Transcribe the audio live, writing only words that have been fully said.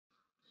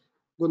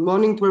Good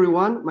morning to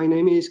everyone. My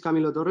name is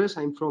Camilo Torres.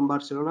 I'm from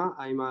Barcelona.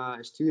 I'm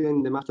a student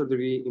in the master's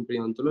degree in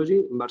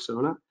periodontiology in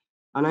Barcelona.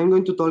 And I'm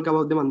going to talk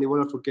about the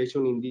mandibular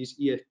furcation in this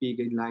EFP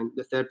guideline,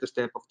 the third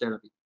step of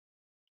therapy.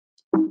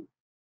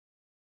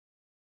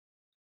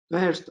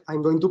 First,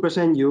 I'm going to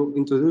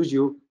introduce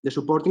you the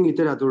supporting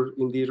literature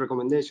in this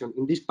recommendation.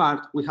 In this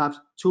part, we have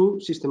two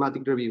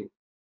systematic reviews.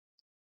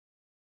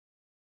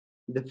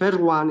 The first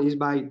one is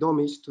by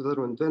Domis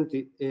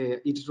 2020.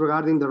 It's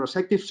regarding the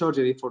resective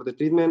surgery for the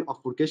treatment of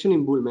furcation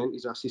involvement.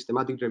 It's a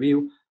systematic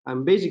review.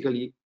 And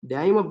basically, the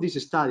aim of this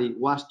study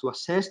was to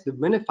assess the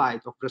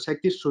benefit of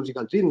resective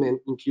surgical treatment,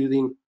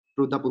 including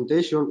root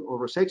appuntation or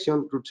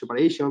resection, root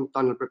separation,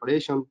 tunnel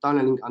preparation,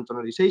 tunneling, and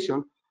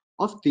tunnelization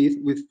of teeth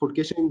with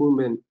furcation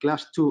involvement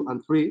class 2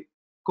 and 3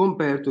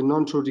 compared to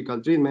non-surgical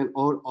treatment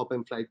or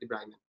open flight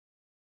debridement.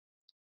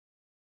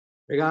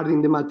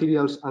 Regarding the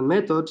materials and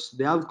methods,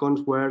 the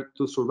outcomes were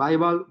to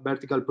survival,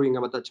 vertical pruning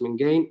of attachment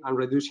gain, and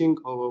reducing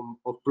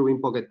of pruning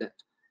pocket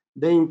depth.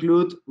 They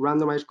include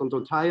randomized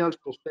controlled trials,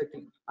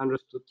 prospective and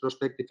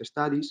retrospective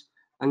studies,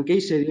 and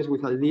case series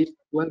with at least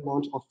 12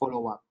 months of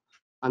follow-up.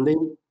 And they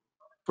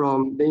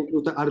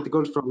include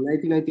articles from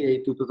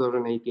 1998 to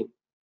 2018.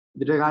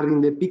 Regarding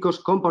the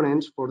PCOS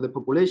components for the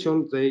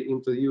population, they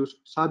introduce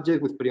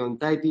subjects with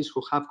periodontitis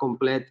who have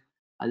completed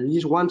at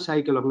least one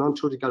cycle of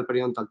non-surgical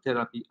periodontal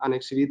therapy and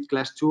exhibit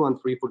class 2 and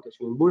 3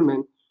 furcation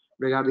involvement.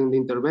 Regarding the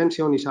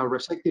intervention, is a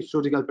resective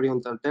surgical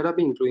periodontal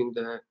therapy, including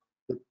the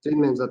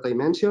treatments that I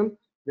mentioned.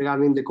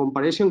 Regarding the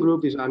comparison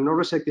group, is a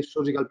non-resective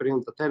surgical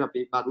periodontal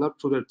therapy, but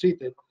not further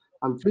treated,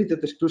 and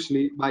treated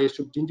exclusively by a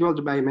subgingival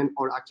debridement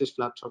or access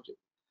flap surgery.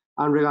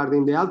 And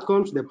regarding the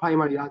outcomes, the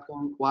primary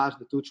outcome was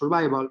the tooth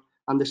survival,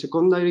 and the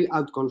secondary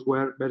outcomes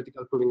were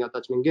vertical pruning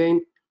attachment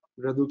gain,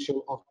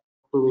 reduction of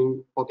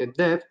pruning pocket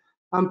depth,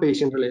 and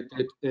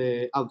patient-related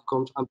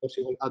outcomes and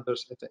possible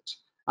adverse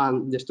effects.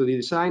 And the study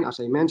design, as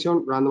I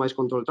mentioned, randomized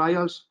controlled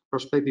trials,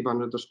 prospective and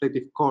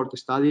retrospective cohort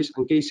studies,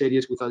 and case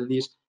series with at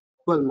least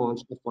 12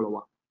 months of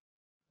follow-up.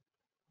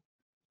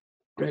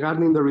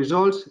 Regarding the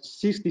results,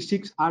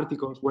 66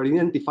 articles were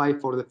identified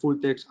for the full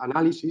text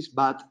analysis,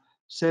 but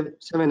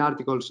seven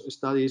articles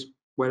studies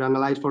were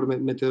analyzed for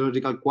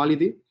methodological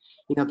quality.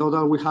 In a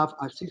total, we have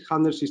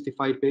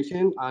 665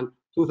 patients and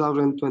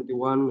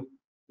 2,021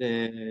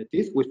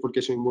 teeth with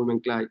furcation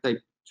involvement type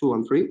 2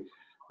 and 3.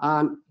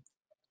 And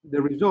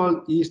the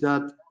result is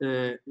that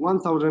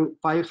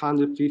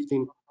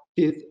 1,515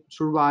 teeth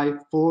survive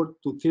 4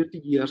 to 30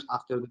 years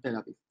after the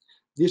therapy.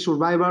 This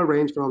survival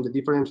range from the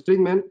different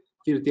treatment,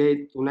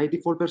 38 to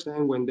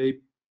 94% when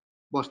they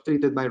was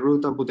treated by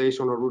root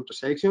amputation or root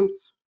resection,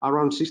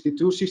 around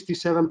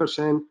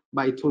 62-67%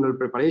 by tunnel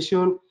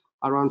preparation,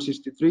 around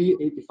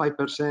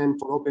 63-85%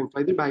 for open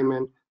flight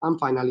debridement, and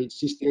finally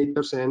 68%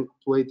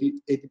 to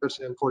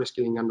 80% for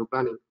scaling and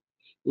replanning.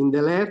 In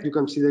the left, you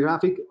can see the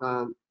graphic.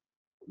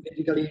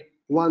 Basically,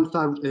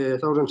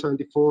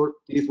 1,074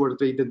 teeth were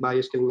treated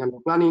by scaling and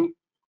replanning,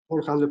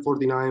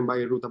 449 by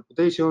root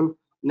amputation,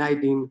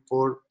 19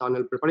 for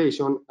tunnel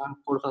preparation, and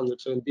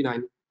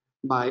 479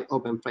 by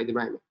open flight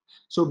debridement.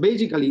 So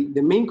basically,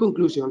 the main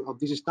conclusion of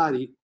this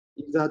study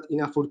is that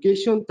in a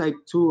furcation type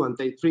 2 and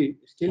type 3,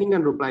 scaling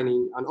and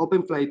replaning and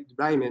open flight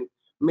debridement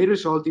may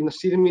result in a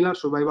similar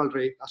survival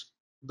rate as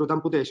root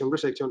amputation,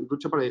 resection,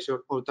 root separation,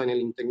 or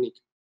tunneling technique.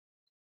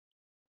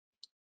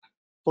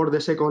 For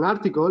the second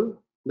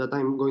article that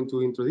I'm going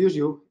to introduce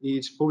you,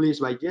 it's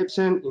published by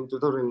Jepsen in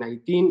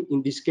 2019.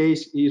 In this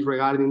case, is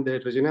regarding the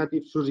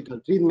regenerative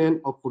surgical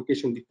treatment of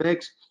furcation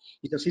defects.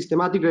 It's a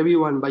systematic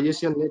review and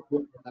Bayesian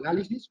network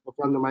analysis of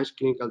randomized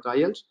clinical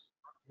trials.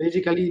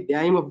 Basically, the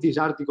aim of this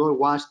article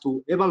was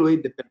to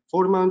evaluate the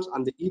performance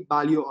and the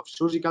value of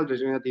surgical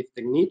regenerative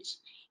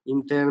techniques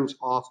in terms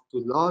of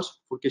tooth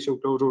loss, furcation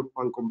closure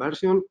and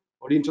conversion,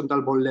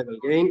 horizontal bone level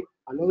gain,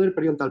 and other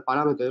periodontal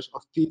parameters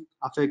of teeth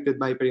affected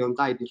by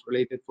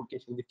periodontitis-related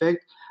furcation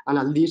defect, and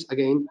at least,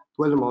 again,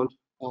 12 months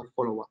of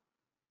follow-up.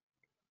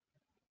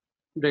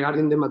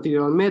 Regarding the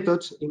material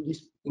methods, in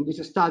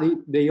this study,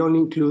 they only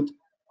include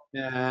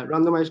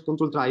randomized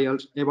controlled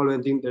trials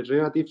evaluating the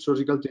regenerative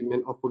surgical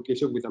treatment of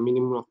furcation with a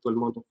minimum of 12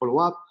 months of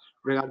follow-up.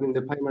 Regarding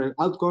the primary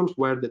outcomes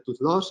were the tooth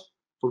loss,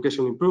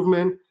 furcation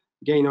improvement,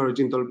 gain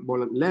horizontal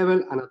bone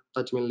level, and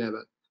attachment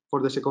level.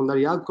 For the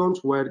secondary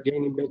outcomes were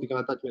gain in vertical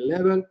attachment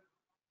level,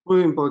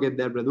 pruning pocket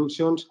depth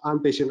reductions,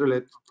 and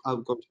patient-related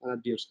outcomes and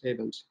adverse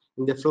events.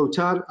 In the flow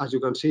chart, as you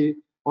can see,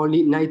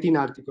 only 19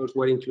 articles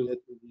were included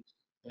in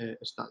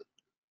this study.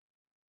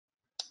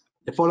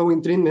 The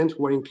following treatments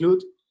were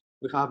included.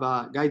 We have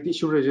a guide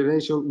tissue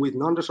regeneration with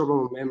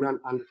non-resorbable membrane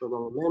and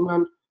resorbable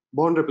membrane,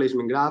 bone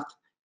replacement graft,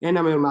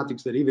 enamel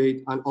matrix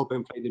derivative, and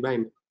open flight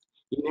debridement.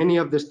 In any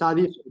of the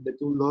studies, the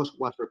tooth loss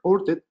was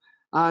reported.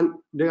 And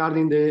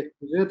regarding the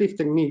regenerative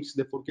techniques,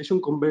 the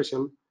furcation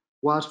conversion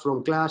was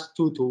from class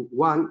 2 to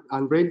 1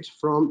 and ranged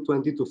from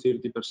 20 to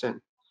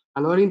 30%.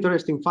 Another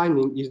interesting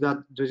finding is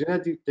that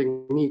regenerative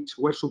techniques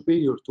were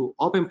superior to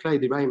open flight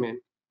debridement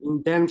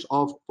in terms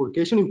of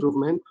furcation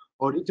improvement,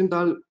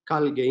 horizontal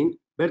cal gain,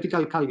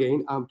 vertical cal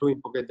gain, and pruning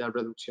pocket depth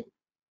reduction.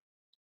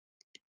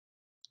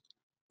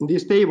 In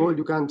this table,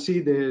 you can see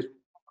a brief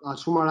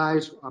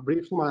summarize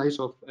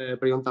of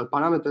periodontal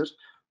parameters.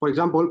 For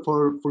example,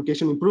 for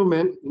furcation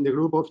improvement in the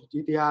group of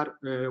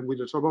GTR with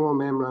resorbable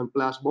membrane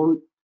plus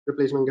bone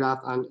replacement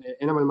graft and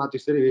enamel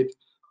matrix derivative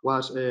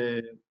was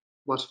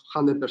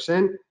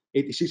 100%,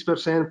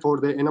 86% for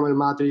the enamel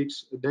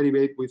matrix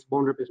derivative with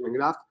bone replacement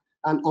graft,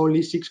 and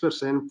only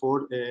 6%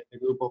 for a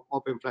group of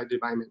open flap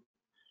debridement.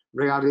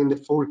 Regarding the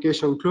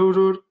furcation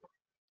closure,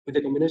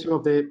 the combination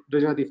of the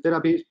regenerative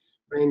therapies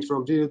range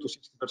from 0 to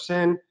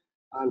 60%,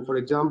 and for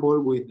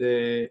example, with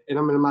the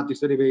enamel matrix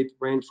derivative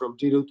range from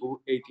 0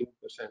 to 18%.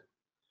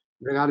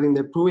 Regarding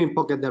the proven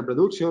pocket depth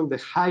reduction, the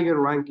higher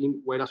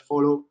ranking were as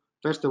follows.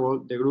 First of all,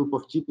 the group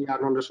of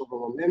GTR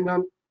non-resorbable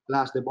membrane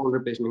plus the bone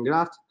replacement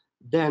graft,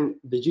 then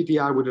the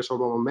GTR with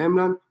resorbable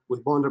membrane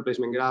with bone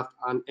replacement graft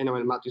and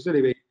enamel matrix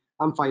derivative,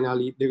 and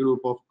finally the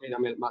group of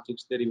enamel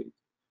matrix derivative.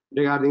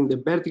 Regarding the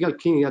vertical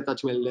clinical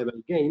attachment level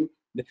gain,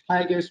 the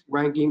highest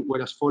ranking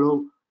were as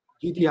follows.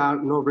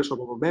 GTR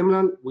non-resorbable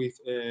membrane with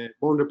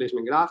bone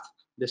replacement graft.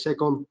 The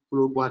second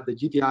group was the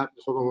GTR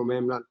resorbable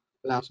membrane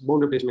plus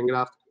bone replacement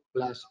graft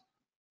plus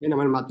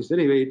enamel matrix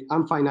derivative,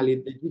 and finally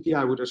the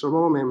GTR with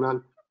resorbable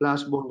membrane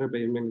plus bone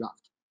replacement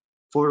graft.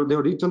 For the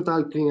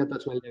horizontal clinical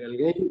attachment level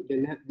gain,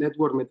 the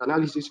network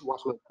meta-analysis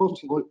was not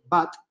possible,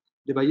 but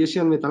the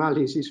Bayesian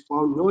meta-analysis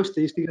found no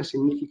statistical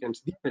significance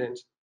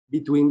difference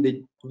between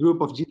the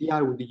group of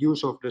GTR with the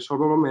use of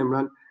resorbable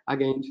membrane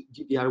against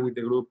GTR with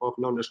the group of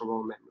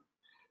non-resorbable membrane.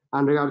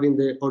 And regarding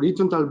the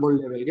horizontal bone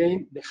level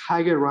gain, the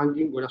higher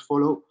ranking were as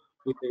follows,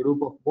 with the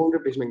group of bone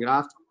replacement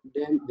graft,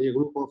 then the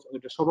group of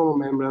resorbable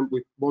membrane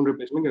with bone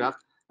replacement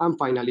graft, and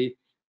finally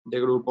the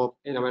group of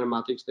enamel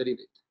matrix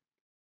derivative.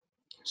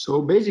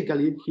 So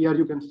basically, here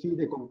you can see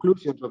the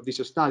conclusions of this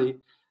study,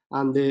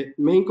 and the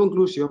main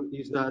conclusion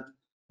is that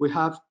we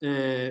have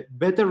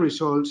better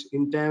results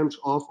in terms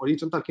of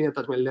horizontal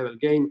clinical attachment level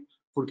gain,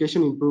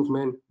 furcation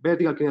improvement,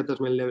 vertical clinical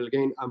attachment level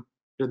gain, and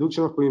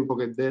reduction of proven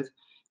pocket depth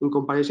in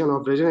comparison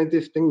of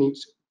regenerative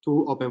techniques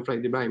to open flap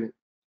debridement.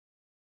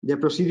 The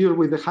procedures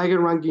with the higher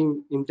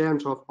ranking in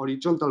terms of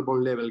horizontal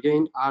bone level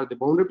gain are the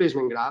bone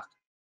replacement graft,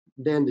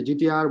 then the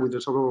GTR with the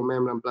resorbable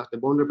membrane plus the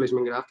bone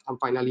replacement graft, and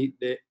finally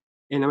the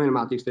enamel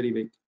matrix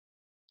derivative.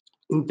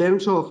 In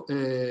terms of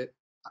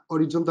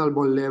horizontal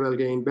bone level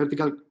gain,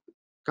 vertical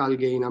cal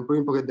gain, and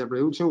proven pocket depth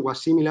reduction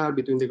was similar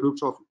between the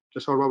groups of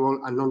resorbable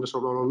and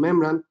non-resorbable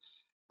membrane.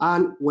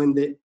 And when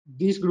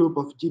this group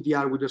of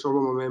GTR with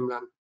resorbable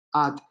membrane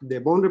add the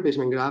bone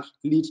replacement graft,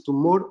 leads to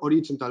more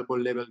horizontal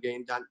bone level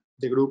gain than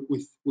the group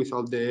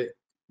without the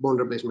bone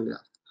replacement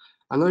graft.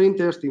 Another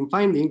interesting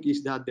finding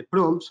is that the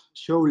prompts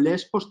show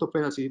less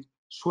postoperative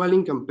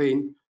swelling and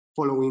pain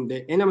following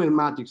the enamel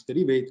matrix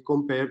derivative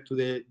compared to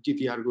the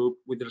GTR group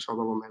with the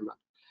resorbable membrane.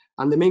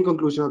 And the main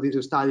conclusion of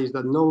this study is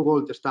that no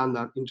gold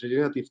standard in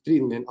regenerative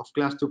treatment of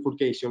class 2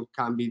 furcation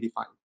can be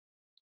defined.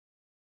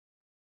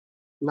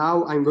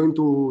 Now I'm going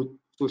to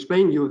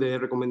explain you the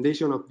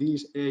recommendation of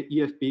these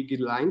EFP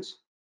guidelines.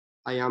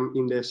 I am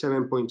in the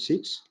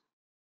 7.6.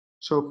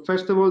 So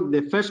first of all,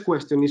 the first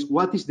question is,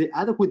 what is the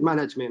adequate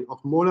management of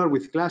molar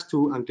with class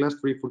 2 and class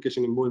 3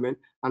 furcation involvement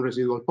and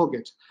residual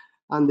pockets?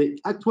 And the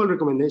actual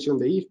recommendation,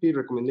 the EFP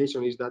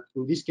recommendation, is that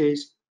in this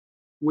case,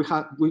 we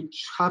have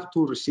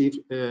to receive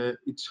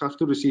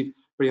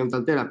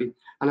periodontal therapy.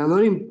 And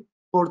another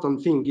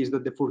important thing is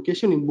that the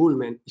furcation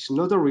involvement is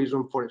not a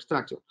reason for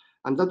extraction.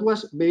 And that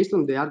was based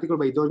on the article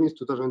by Dosmith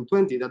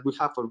 2020 that we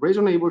have a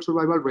reasonable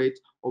survival rate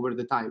over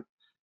the time.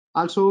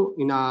 Also,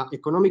 in an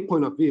economic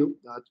point of view,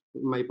 that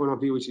my point of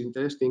view is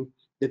interesting,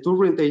 the tooth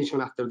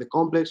retention after the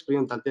complex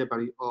periodontal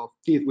therapy of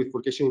teeth with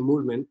furcation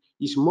involvement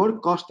is more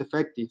cost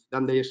effective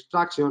than the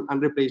extraction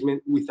and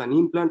replacement with an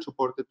implant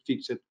supported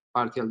fixed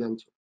partial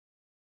denture.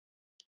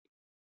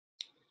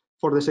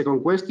 For the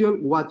second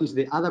question, what is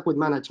the adequate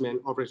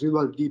management of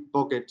residual deep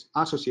pockets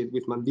associated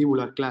with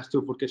mandibular class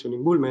 2 furcation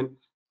involvement?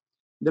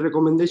 The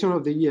recommendation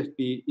of the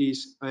EFP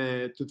is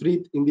to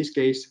treat, in this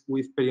case,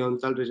 with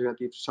periodontal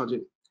regenerative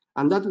surgery.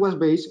 And that was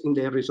based in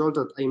the result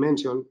that I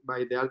mentioned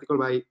by the article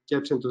by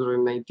Jepsen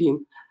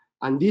 2019.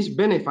 And this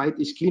benefit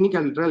is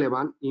clinically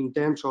relevant in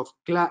terms of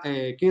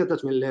clinical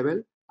attachment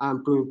level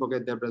and proven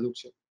pocket depth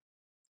reduction.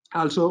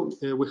 Also,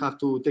 we have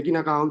to take in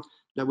account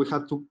that we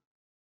have to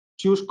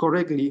choose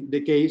correctly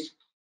the case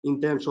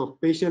in terms of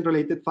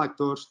patient-related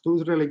factors,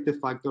 tooth-related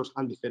factors,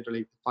 and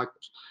defect-related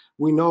factors.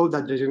 We know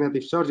that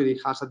regenerative surgery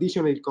has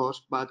additional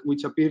costs, but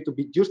which appear to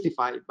be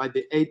justified by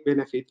the aid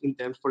benefit in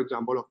terms, for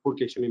example, of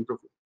furcation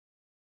improvement.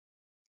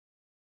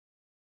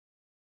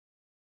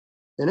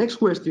 The next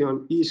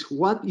question is,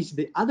 what is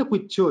the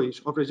adequate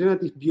choice of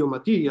regenerative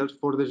biomaterials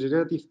for the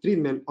regenerative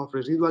treatment of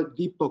residual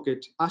deep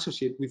pockets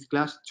associated with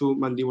class 2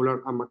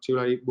 mandibular and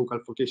maxillary buccal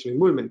furcation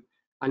involvement?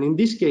 And in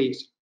this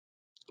case,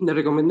 the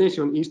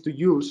recommendation is to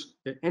use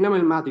the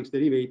enamel matrix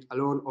derivative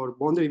alone or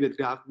bone derivative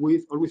graft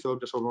with or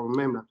without resorbable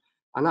membrane.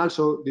 And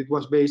also, it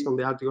was based on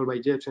the article by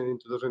Jepsen in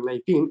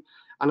 2019.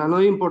 And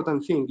another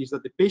important thing is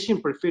that the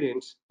patient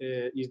preference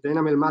is the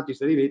enamel matrix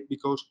derivative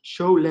because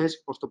show less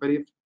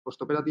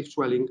postoperative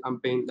swelling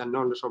and pain than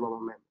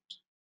non-resorbable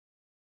membranes.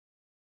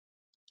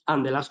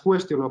 And the last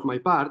question of my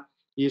part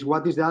is,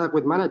 what is the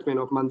adequate management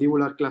of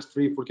mandibular class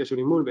 3 furcation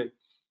involvement?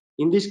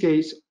 In this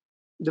case,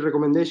 the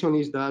recommendation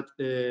is that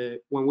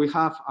when we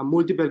have a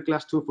multiple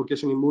class 2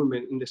 furcation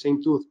involvement in the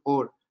same tooth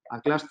or a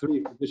class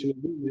 3 furcation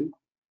involvement,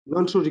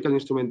 non-surgical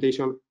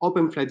instrumentation,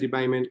 open flight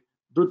debridement,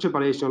 root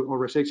separation or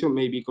resection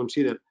may be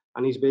considered,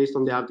 and is based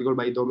on the article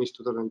by Domis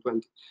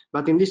 2020.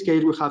 But in this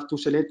case, we have to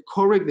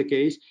correct the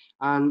case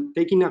and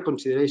take into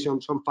consideration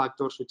some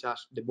factors such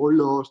as the bone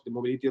loss, the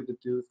mobility of the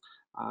tooth,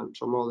 and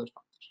some other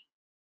factors.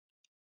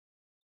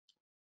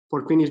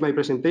 For finish my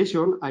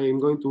presentation, I am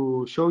going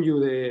to show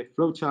you the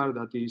flowchart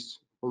that is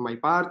on my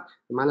part,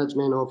 the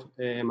management of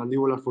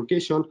mandibular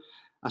furcation.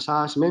 As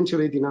I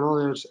mentioned in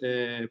another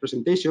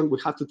presentation, we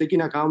have to take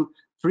into account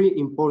three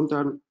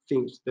important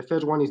things. The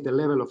first one is the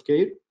level of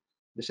care.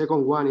 The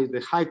second one is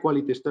the high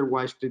quality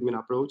stepwise treatment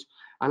approach.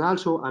 And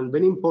also, a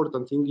very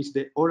important thing is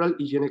the oral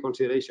hygiene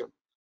consideration.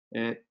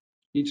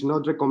 It's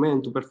not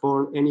recommended to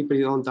perform any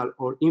periodontal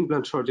or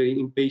implant surgery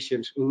in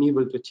patients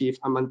unable to achieve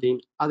and maintain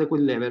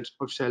adequate levels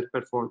of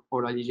self-performed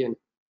oral hygiene.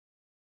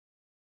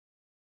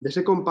 The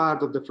second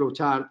part of the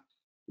flowchart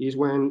is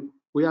when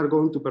we are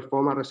going to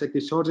perform a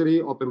resective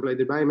surgery, open plate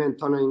debridement,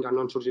 tunneling, and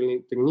non-surgical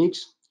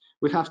techniques.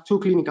 We have two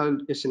clinical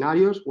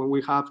scenarios when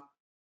we have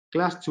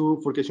class 2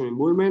 furcation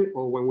involvement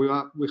or when we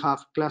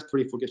have class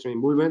 3 furcation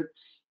involvement.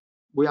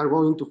 We are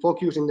going to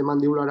focus in the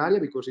mandibular area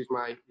because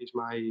it's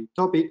my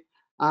topic.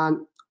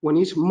 And when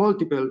it's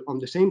multiple on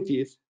the same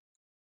teeth,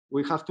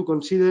 we have to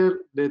consider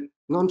the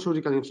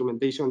non-surgical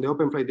instrumentation, the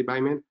open flight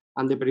debridement,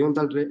 and the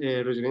periodontal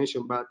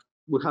regeneration, but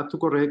we have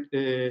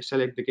to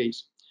select the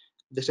case.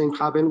 The same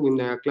happens with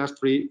the class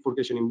 3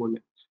 furcation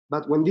involvement.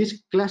 But when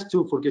this class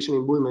 2 furcation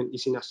involvement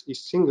is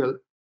single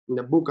in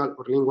the buccal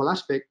or lingual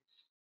aspect,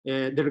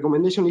 the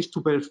recommendation is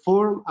to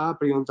perform a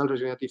periodontal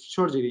regenerative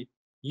surgery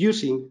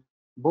using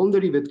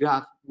bone-derived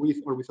graft with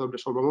or without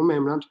resorbable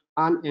membranes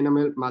and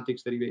enamel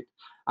matrix derivate.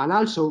 And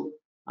also,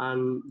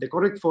 the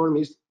correct form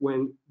is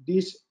when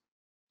this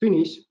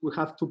finish, we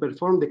have to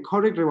perform the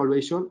correct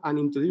revaluation and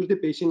introduce the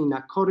patient in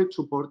a correct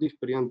supportive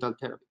periodontal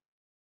therapy.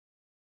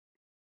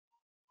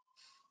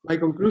 My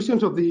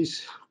conclusions of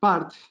this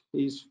part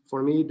is,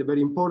 for me, the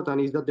very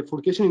important is that the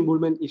furcation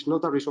involvement is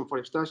not a reason for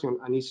extraction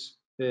and is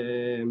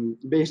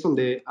based on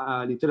the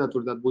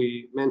literature that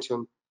we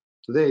mentioned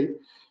today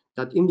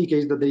that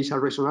indicates that there is a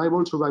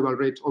reasonable survival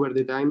rate over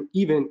the time,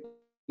 even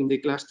in the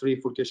class 3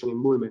 furcation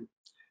involvement.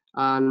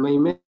 And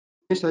my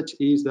message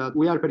is that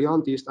we are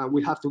periodontists and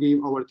we have to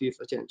give our teeth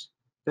a chance.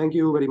 Thank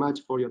you very much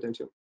for your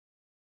attention.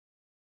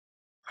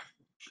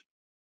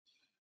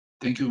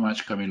 Thank you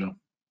much, Camilo.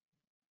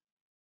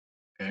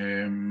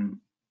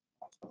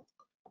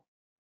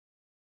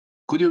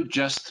 Could you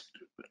just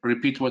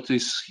repeat what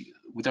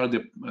are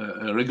the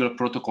regular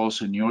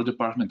protocols in your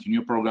department, in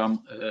your program,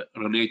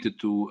 related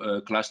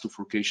to class 2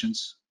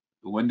 furcations?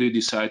 When do you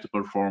decide to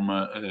perform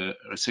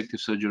resective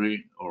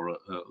surgery or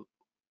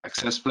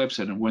access flaps,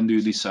 and when do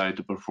you decide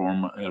to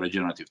perform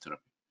regenerative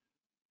therapy?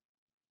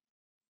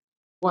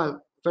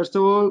 Well, first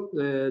of all,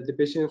 the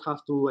patient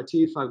has to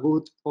achieve a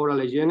good oral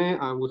hygiene,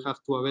 and we have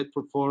to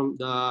perform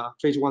the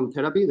phase 1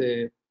 therapy,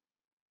 the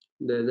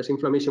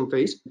disinflammation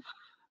phase.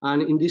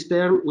 And in this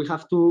term, we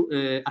have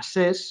to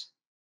assess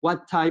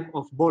what type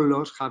of bone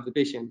loss have the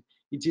patient.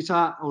 It is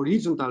a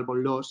horizontal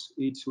bone loss.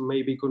 It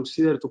may be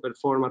considered to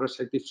perform a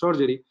resective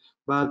surgery,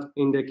 but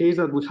in the case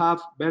that we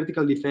have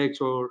vertical defects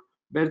or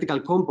vertical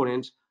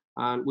components,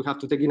 and we have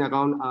to take into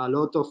account a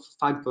lot of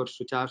factors,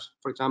 such as,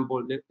 for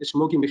example, the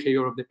smoking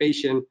behavior of the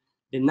patient,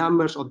 the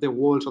numbers of the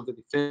walls of the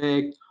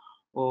defect,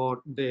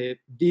 or the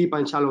deep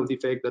and shallow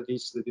defect that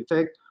is the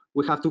defect,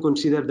 we have to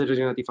consider the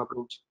regenerative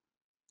approach.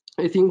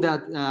 I think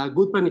that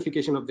good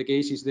planification of the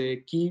case is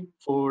the key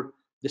for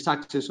the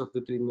success of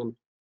the treatment.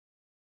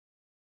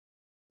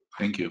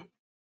 Thank you.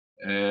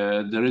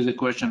 There is a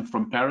question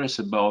from Paris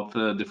about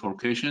the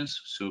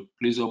furcations, so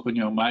please open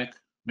your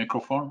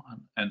microphone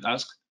and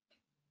ask.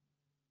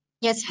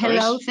 Yes, hello.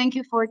 Paris? Thank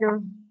you for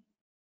your.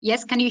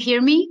 Yes, can you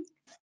hear me?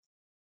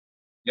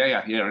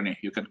 Yeah, René,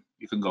 you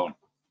can go on.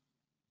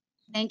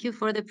 Thank you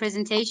for the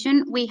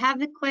presentation. We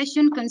have a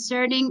question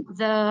concerning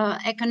the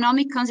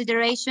economic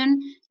consideration.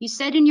 You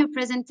said in your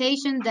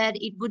presentation that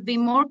it would be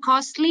more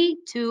costly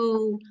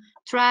to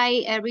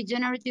try a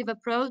regenerative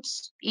approach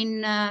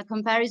in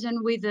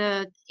comparison with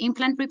the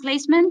implant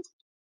replacement?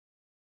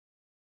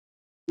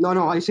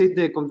 No, I said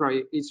the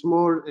contrary. It's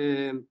more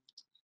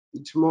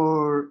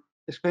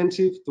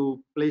expensive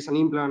to place an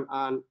implant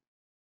and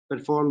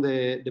perform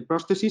the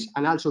prosthesis,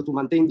 and also to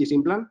maintain this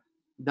implant,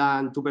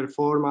 than to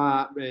perform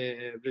a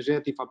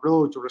regenerative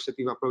approach or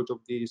resective approach of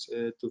this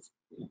tooth.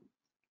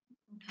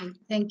 Okay,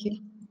 thank you.